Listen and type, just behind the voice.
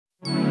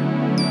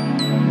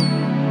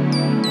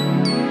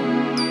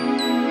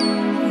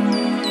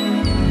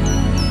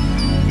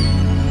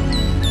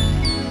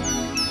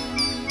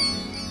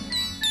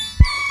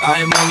I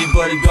am only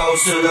but a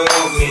ghost to the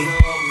old me.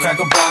 Crack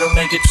a bottle,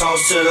 make a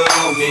toast to the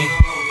old me.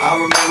 I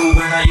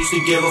remember when I used to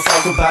give a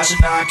fuck about you,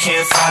 now I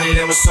can't find it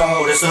in my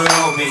soul, that's the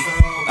old me.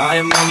 I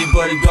am only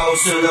but a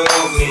ghost to the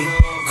old me.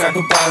 Crack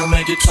a bottle,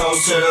 make a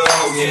toast to the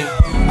old me.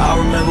 I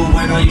remember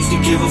when I used to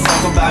give a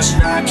fuck about you,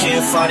 now I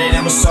can't find it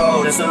in my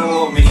soul, that's the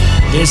old me.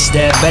 It's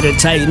that, better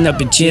tighten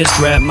up your chin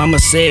strap. Mama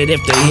said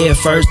if they hit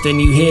first, then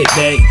you hit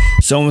back.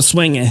 So I'm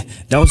swinging.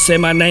 Don't say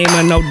my name,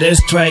 I know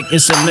this track.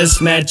 It's a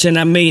mismatch and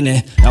I mean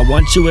it. I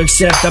want you to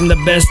accept I'm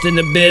the best in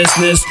the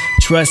business.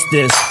 Trust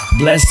this,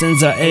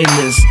 blessings are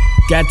A-list.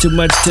 Got too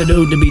much to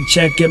do to be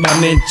checking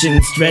my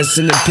mentions,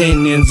 stressing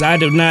opinions. I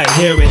do not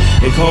hear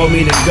it. They call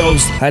me the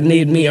ghost. I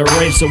need me a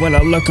race, so when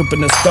I look up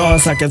in the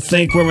stars, I can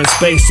think we're in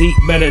space. Eat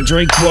better,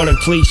 drink water,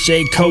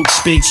 cliche coach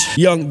speaks.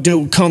 Young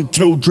dude come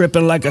through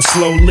dripping like a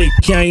slow leak.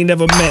 I ain't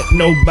never met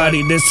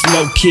nobody this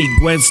low key.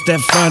 Gwen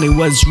Stefani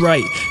was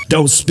right.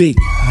 Don't speak,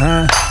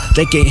 huh?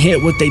 They can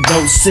hit what they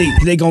don't see.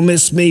 They gon'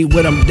 miss me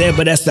when I'm dead,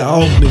 but that's the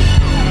old me.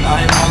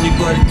 I am only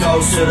but a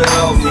ghost to the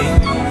old me.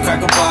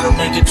 Crack a bottle,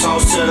 make a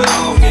toast to the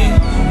old me.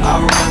 I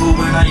remember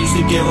when I used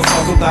to give a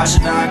fuck about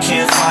you, now I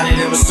can't find it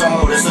in my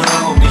soul, that's the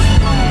old me.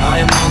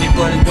 I am only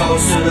but a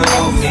ghost to the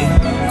old me.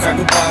 Crack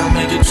a bottle,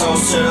 make a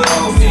toast to the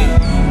old me.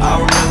 I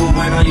remember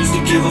when I used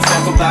to give a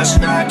fuck about you,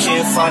 now I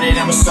can't find it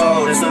in my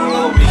soul, that's the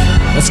old me.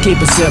 Let's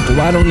keep it simple,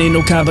 I don't need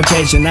no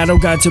complication. I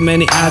don't got too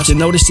many options,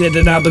 know this shit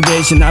an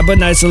obligation. I've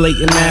been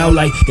isolating now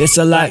like it's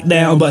a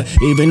lockdown. But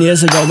even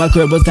years ago my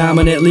crib was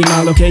dominantly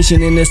my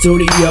location in the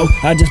studio.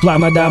 I just plot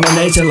my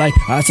domination like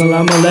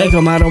Assalamu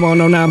alaikum. I don't want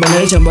no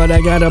nomination, but I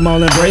got them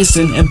all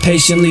embracing.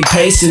 Impatiently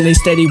pacing, they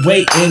steady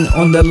waiting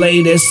on the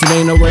latest. It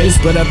ain't a race,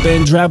 but I've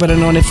been dropping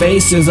it on their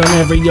faces on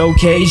every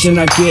occasion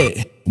I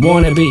get.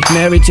 Wanna be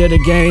married to the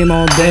game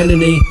on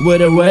identity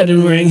with a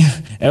wedding ring.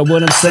 And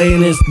what I'm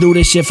saying is, do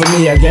this shit for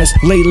me, I guess.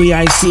 Lately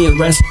I ain't seeing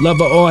rest, love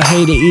it or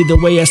hate it.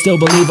 Either way I still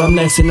believe I'm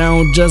next. And I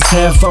don't just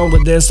have fun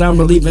with this, I'm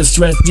relieving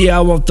stress. Yeah,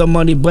 I want the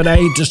money, but I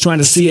ain't just trying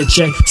to see a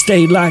check.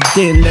 Stay locked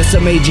in, that's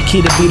a major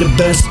key to be the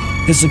best.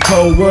 It's a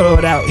cold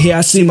world out here,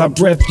 I see my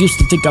breath. Used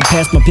to think I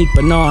passed my peak,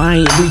 but no, I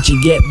ain't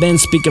reaching yet. Been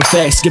speaking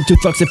facts, give two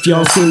fucks if you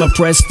don't see my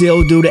press.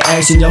 Still do the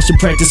action, y'all should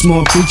practice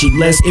more, preaching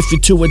less. If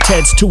you're too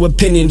attached to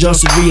opinions, y'all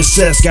should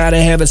reassess.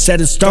 Gotta have it set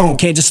in stone,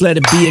 can't just let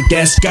it be a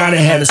guess. Gotta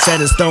have it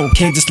set in stone,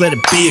 can't just let it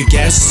be a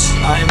guess.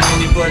 I am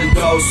only but a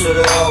ghost to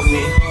the old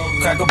me.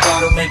 Crack a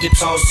bottle, make a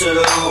toast to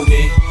the old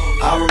me.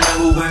 I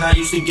remember when I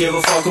used to give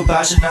a fuck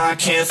about you, now I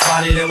can't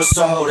find it in my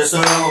soul, that's the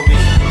old me.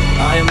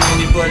 I am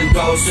only but a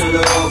ghost to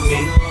the old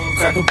me.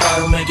 Crack a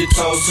bottle, make a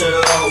toast to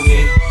the old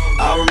me.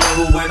 I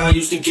remember when I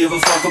used to give a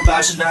fuck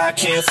about you, now I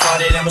can't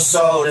find it in my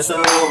soul, that's the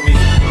old me.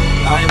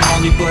 I am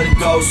only but a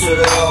ghost to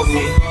the old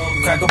me.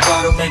 Crack a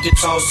bottle, make a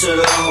toast to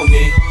the old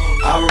me.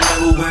 I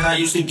remember when I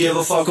used to give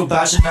a fuck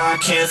about you, now I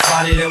can't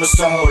find it in my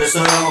soul, that's the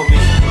old me.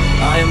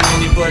 I am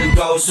only but a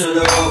ghost to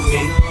the old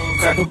me.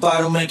 Crack a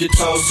bottle, make a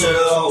toast to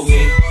the old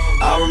me.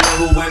 I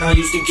remember when I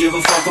used to give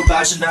a fuck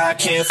about you, now I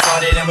can't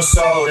find it in my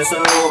soul, that's the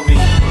old me.